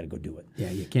 You just got to go do it. Yeah,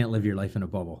 you can't live your life in a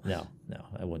bubble. No,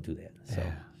 I won't do that. So,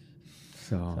 yeah.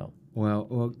 So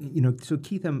well, so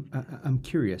Keith, I'm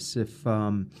curious if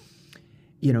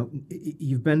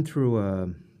you've been through a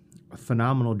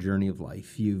phenomenal journey of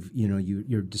life.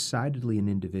 You're decidedly an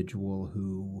individual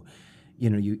who.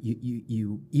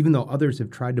 You even though others have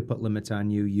tried to put limits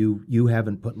on you, you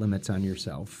haven't put limits on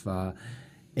yourself.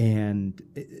 Knowing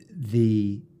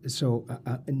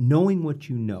what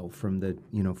you know from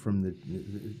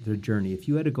the journey, if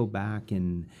you had to go back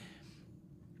and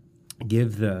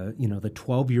give the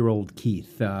 12-year-old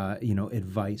Keith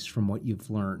advice from what you've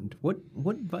learned, what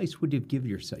advice would you give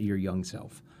your young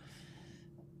self?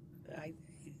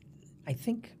 I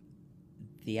think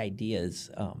the idea is.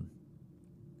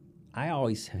 I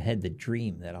always have had the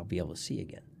dream that I'll be able to see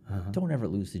again. Don't ever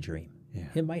lose the dream. Yeah.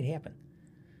 It might happen.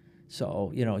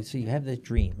 So, so you have this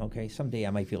dream, okay, someday I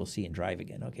might be able to see and drive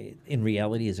again. Okay, in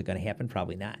reality, is it going to happen?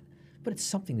 Probably not. But it's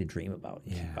something to dream about.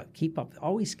 Yeah. Keep up.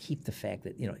 Always keep the fact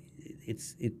that,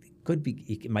 it could be,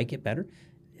 it might get better,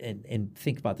 and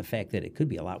think about the fact that it could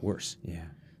be a lot worse. Yeah.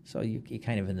 So you're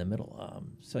kind of in the middle.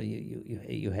 So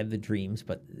you have the dreams,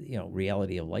 but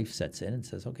reality of life sets in and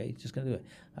says, okay, just gonna do it.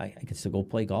 I can still go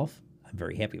play golf. I'm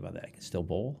very happy about that. I can still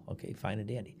bowl. Okay, fine and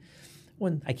dandy.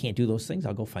 when I can't do those things,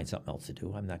 I'll go find something else to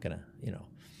do. I'm not gonna,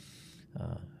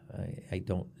 I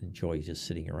don't enjoy just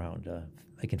sitting around.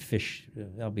 I can fish.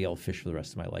 I'll be able to fish for the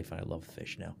rest of my life, and I love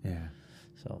fish now. Yeah.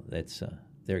 So that's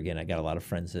there again. I got a lot of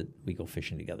friends that we go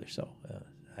fishing together, so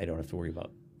I don't have to worry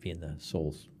about being the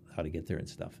souls how to get there and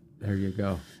stuff. There you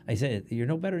go. I said, you're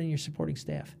no better than your supporting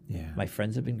staff. Yeah. My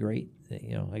friends have been great.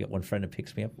 I got one friend that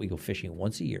picks me up. We go fishing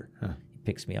once a year. Huh. He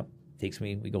picks me up, takes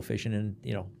me. We go fishing, and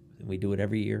we do it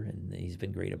every year, and he's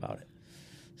been great about it.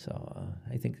 So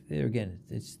I think there again,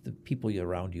 it's the people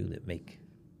around you that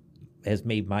has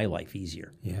made my life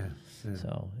easier. Yeah.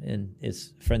 So, and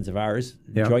it's friends of ours,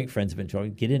 Yep. joint friends have been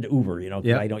trying, get into Uber, because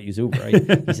Yep. I don't use Uber.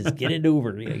 He says, get into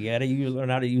Uber. You got to learn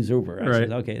how to use Uber. I Right.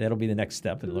 said, okay, that'll be the next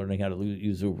step in learning how to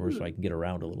use Uber so I can get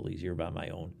around a little easier by my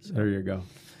own. So, There you go.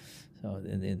 so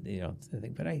and I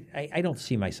think, but I don't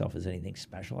see myself as anything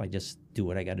special. I just do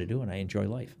what I got to do, and I enjoy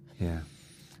life. Yeah.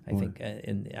 I think,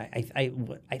 and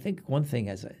I think one thing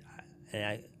I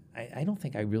don't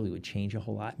think I really would change a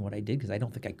whole lot in what I did because I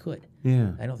don't think I could.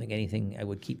 Yeah. I don't think anything I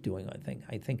would keep doing. I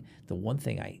think the one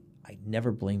thing I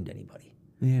never blamed anybody.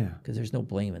 Yeah. Because there's no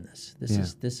blame in this.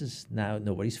 This is now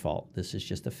nobody's fault. This is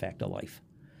just a fact of life.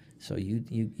 So you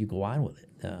go on with it.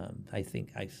 I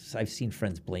think I've seen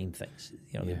friends blame things.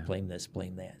 They blame this,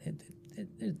 blame that.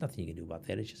 There's nothing you can do about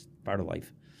that. It's just part of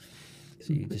life.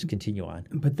 So you just continue on.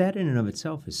 But that in and of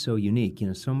itself is so unique.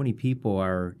 So many people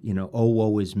are, oh,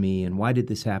 woe is me, and why did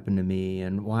this happen to me,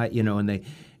 and why,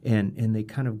 and they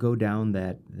kind of go down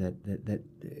that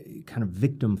kind of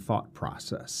victim thought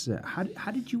process.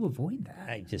 How did you avoid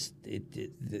that?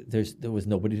 There's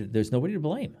nobody to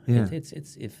blame. Yeah.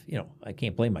 It's if I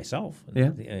can't blame myself.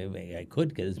 Yeah. I could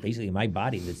because it's basically my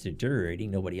body that's deteriorating,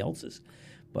 nobody else's.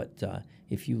 But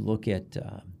if you look at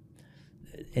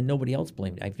and nobody else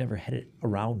blamed it. I've never had it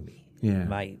around me. Yeah.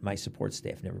 My support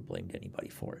staff never blamed anybody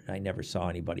for it. I never saw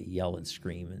anybody yell and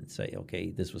scream and say,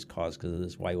 okay, this was caused because of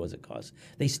this. Why was it caused?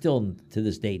 They still, to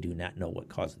this day, do not know what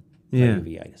caused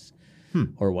uveitis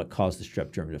or what caused the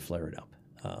strep germ to flare it up.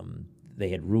 They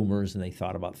had rumors and they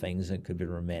thought about things and it could be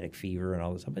rheumatic fever and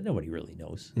all this stuff, but nobody really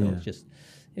knows. Yeah. It's just,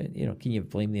 can you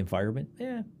blame the environment?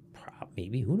 Yeah,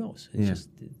 maybe. Who knows? It's just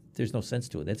there's no sense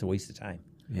to it. That's a waste of time.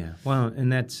 Yeah, well,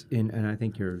 and and I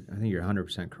think you're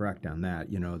 100% correct on that.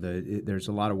 There's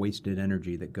a lot of wasted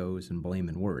energy that goes in blame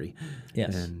and worry.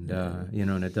 Yes, and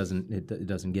and it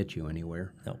doesn't get you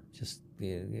anywhere. No, just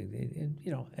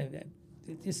it's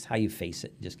just how you face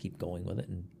it. Just keep going with it,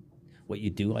 and what you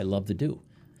do, I love to do.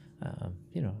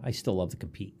 I still love to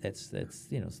compete. That's it's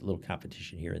a little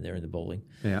competition here and there in the bowling.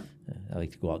 Yeah, I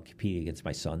like to go out and compete against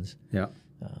my sons. Yeah,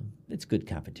 it's good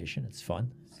competition. It's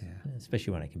fun. Yeah.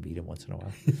 Especially when I can beat them once in a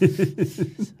while.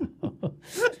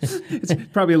 It's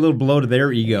probably a little blow to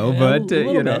their ego, but a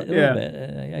little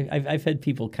bit. I've had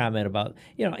people comment about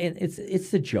and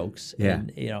it's the jokes. Yeah.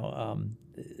 And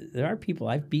there are people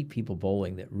I've beat people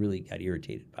bowling that really got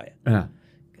irritated by it.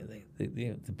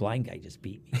 The blind guy just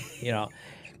beat me.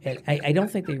 And I don't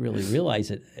think they really realize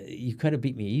it. You could have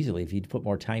beat me easily if you'd put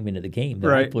more time into the game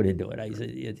than I put into it. I said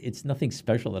it's nothing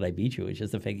special that I beat you. It's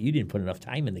just the fact that you didn't put enough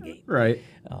time in the game. Right.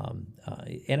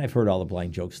 And I've heard all the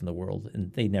blind jokes in the world,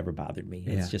 and they never bothered me.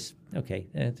 Yeah. It's just okay.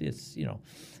 It's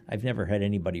I've never had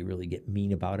anybody really get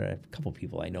mean about it. I have a couple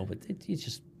people I know, but it's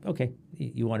just okay.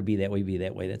 You want to be that way, be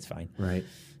that way. That's fine. Right.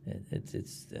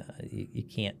 You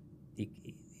can't.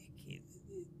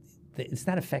 It's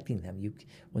not affecting them.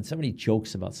 When somebody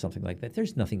jokes about something like that,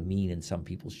 there's nothing mean in some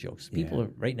people's jokes. People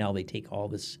right now, they take all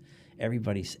this.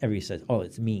 Everybody says, "Oh,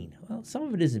 it's mean." Well, some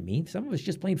of it isn't mean. Some of it's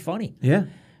just plain funny. Yeah.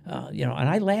 And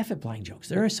I laugh at blind jokes.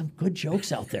 There are some good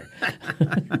jokes out there.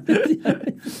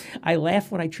 I laugh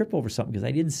when I trip over something because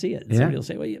I didn't see it. And somebody will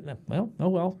say,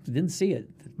 well, didn't see it.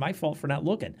 It's my fault for not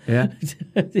looking. Yeah.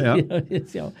 There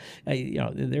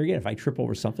again, if I trip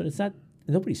over something, it's not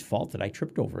nobody's fault that I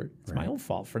tripped over it. It's my own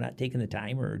fault for not taking the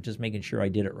time or just making sure I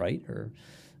did it right or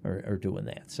doing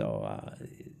that. So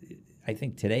I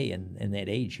think today in that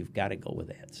age, you've got to go with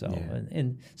that. So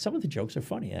and some of the jokes are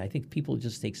funny. And I think people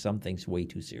just take some things way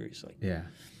too seriously. Yeah.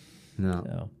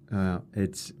 No.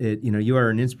 You are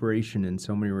an inspiration in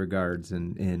so many regards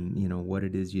and what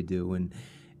it is you do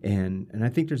and I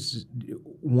think there's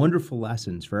wonderful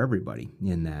lessons for everybody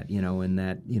in that,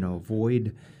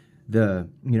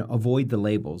 avoid the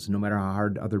labels, no matter how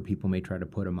hard other people may try to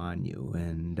put them on you,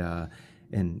 and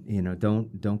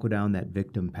don't go down that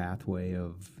victim pathway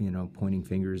of pointing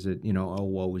fingers at oh,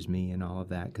 woe is me and all of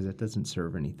that, because it doesn't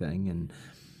serve anything, and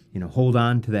hold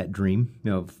on to that dream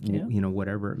of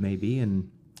whatever it may be. And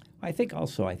I think I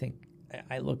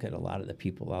look at a lot of the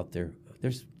people out there.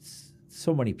 There's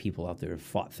so many people out there who have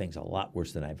fought things a lot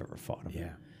worse than I've ever fought them. Yeah.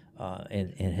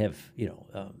 and have,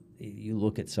 you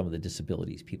look at some of the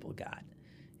disabilities people got,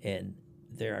 and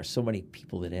there are so many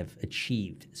people that have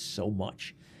achieved so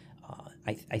much.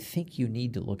 I think you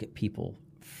need to look at people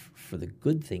for the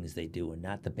good things they do and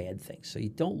not the bad things. So you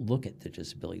don't look at their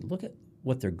disability, look at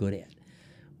what they're good at.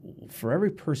 For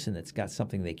every person that's got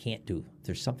something they can't do,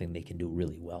 there's something they can do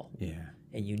really well. Yeah.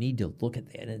 And you need to look at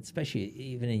that, and especially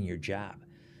even in your job.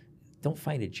 Don't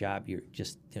find a job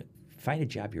find a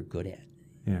job you're good at.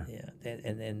 Yeah.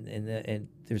 And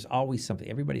there's always something.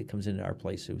 Everybody that comes into our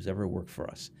place who's ever worked for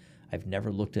us, I've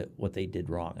never looked at what they did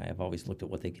wrong. I've always looked at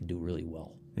what they can do really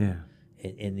well. Yeah.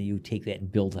 And you take that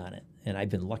and build on it. And I've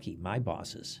been lucky. My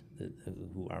bosses,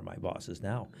 who are my bosses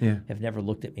now, have never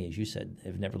looked at me, as you said,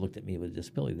 have never looked at me with a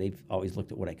disability. They've always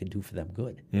looked at what I could do for them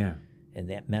good. Yeah. And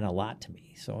that meant a lot to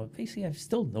me. So basically, I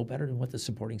still know better than what the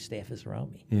supporting staff is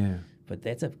around me. Yeah. But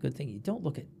that's a good thing. You don't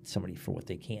look at somebody for what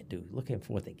they can't do. Look at them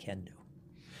for what they can do.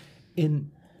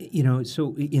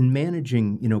 So in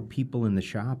managing, people in the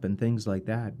shop and things like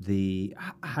that,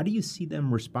 how do you see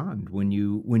them respond when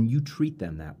you treat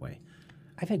them that way?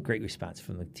 I've had great response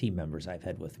from the team members I've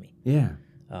had with me. Yeah.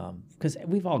 Because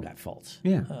we've all got faults.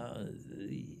 Yeah.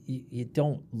 You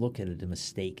don't look at a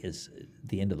mistake as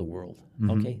the end of the world.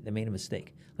 Mm-hmm. Okay, they made a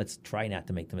mistake. Let's try not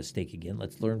to make the mistake again.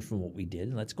 Let's learn from what we did,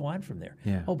 and let's go on from there.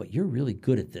 Yeah. Oh, but you're really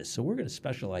good at this, so we're going to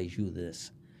specialize you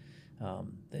this.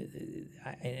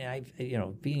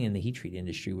 Being in the heat treat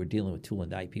industry, we're dealing with tool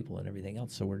and die people and everything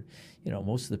else. So we're,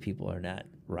 most of the people are not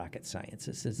rocket science.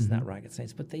 It's not rocket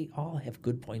science, but they all have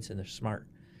good points and they're smart.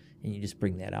 And you just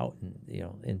bring that out and,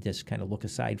 and just kind of look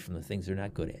aside from the things they're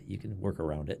not good at. You can work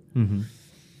around it. Mm-hmm.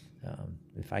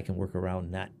 If I can work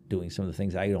around not doing some of the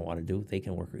things I don't want to do, they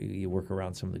can you work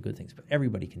around some of the good things. But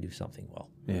everybody can do something well.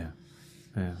 Yeah.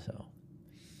 Yeah. So.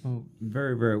 Oh,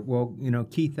 very, very well.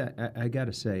 Keith, I got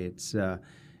to say, it's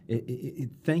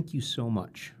thank you so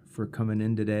much for coming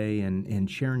in today and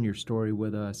sharing your story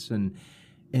with us and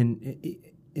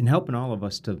helping all of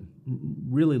us to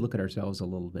really look at ourselves a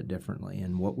little bit differently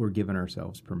and what we're giving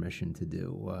ourselves permission to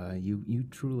do. You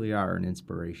truly are an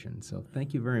inspiration. So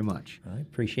thank you very much. I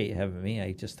appreciate you having me.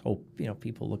 I just hope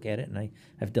people look at it and I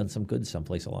have done some good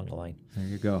someplace along the line. There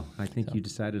you go. I think you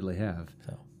decidedly have.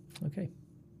 So, okay.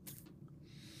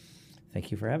 Thank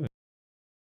you for having me.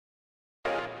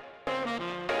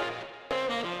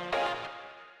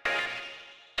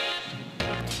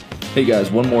 Hey guys,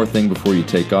 one more thing before you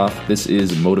take off. This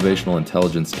is Motivational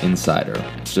Intelligence Insider.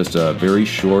 It's just a very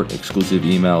short, exclusive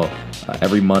email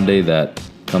every Monday that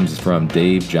comes from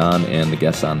Dave, John, and the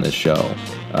guests on this show.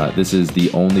 This is the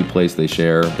only place they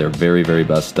share their very, very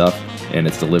best stuff, and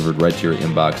it's delivered right to your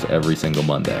inbox every single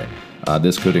Monday.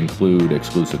 This could include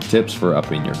exclusive tips for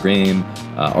upping your game,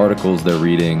 articles they're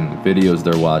reading, videos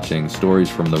they're watching, stories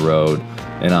from the road,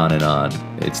 and on and on.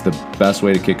 It's the best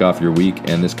way to kick off your week,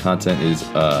 and this content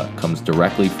comes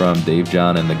directly from Dave,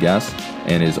 John, and the guests,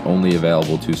 and is only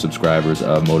available to subscribers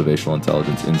of Motivational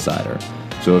Intelligence Insider.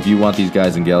 So if you want these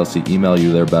guys and gals to email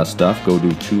you their best stuff, go to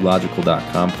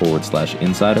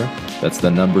 2logical.com/insider. That's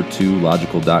the number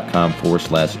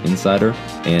 2logical.com/insider,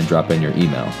 and drop in your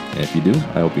email. And if you do,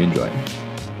 I hope you enjoy.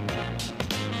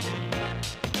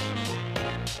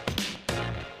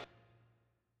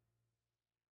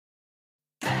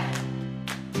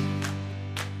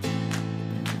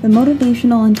 The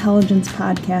Motivational Intelligence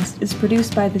Podcast is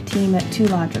produced by the team at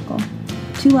 2Logical.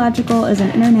 2Logical is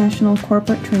an international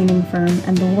corporate training firm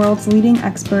and the world's leading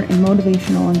expert in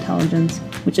motivational intelligence,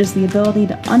 which is the ability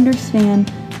to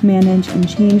understand, manage, and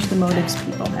change the motives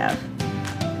people have.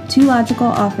 2Logical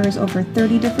offers over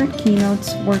 30 different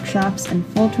keynotes, workshops, and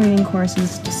full training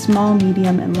courses to small,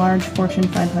 medium, and large Fortune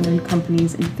 500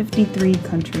 companies in 53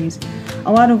 countries,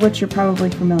 a lot of which you're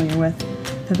probably familiar with: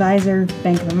 Pfizer,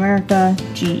 Bank of America,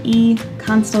 GE,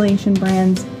 Constellation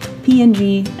Brands,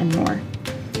 P&G, and more.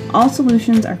 All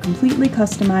solutions are completely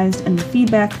customized, and the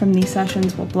feedback from these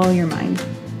sessions will blow your mind.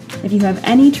 If you have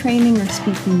any training or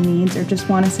speaking needs or just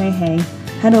want to say hey,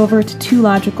 head over to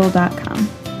 2logical.com.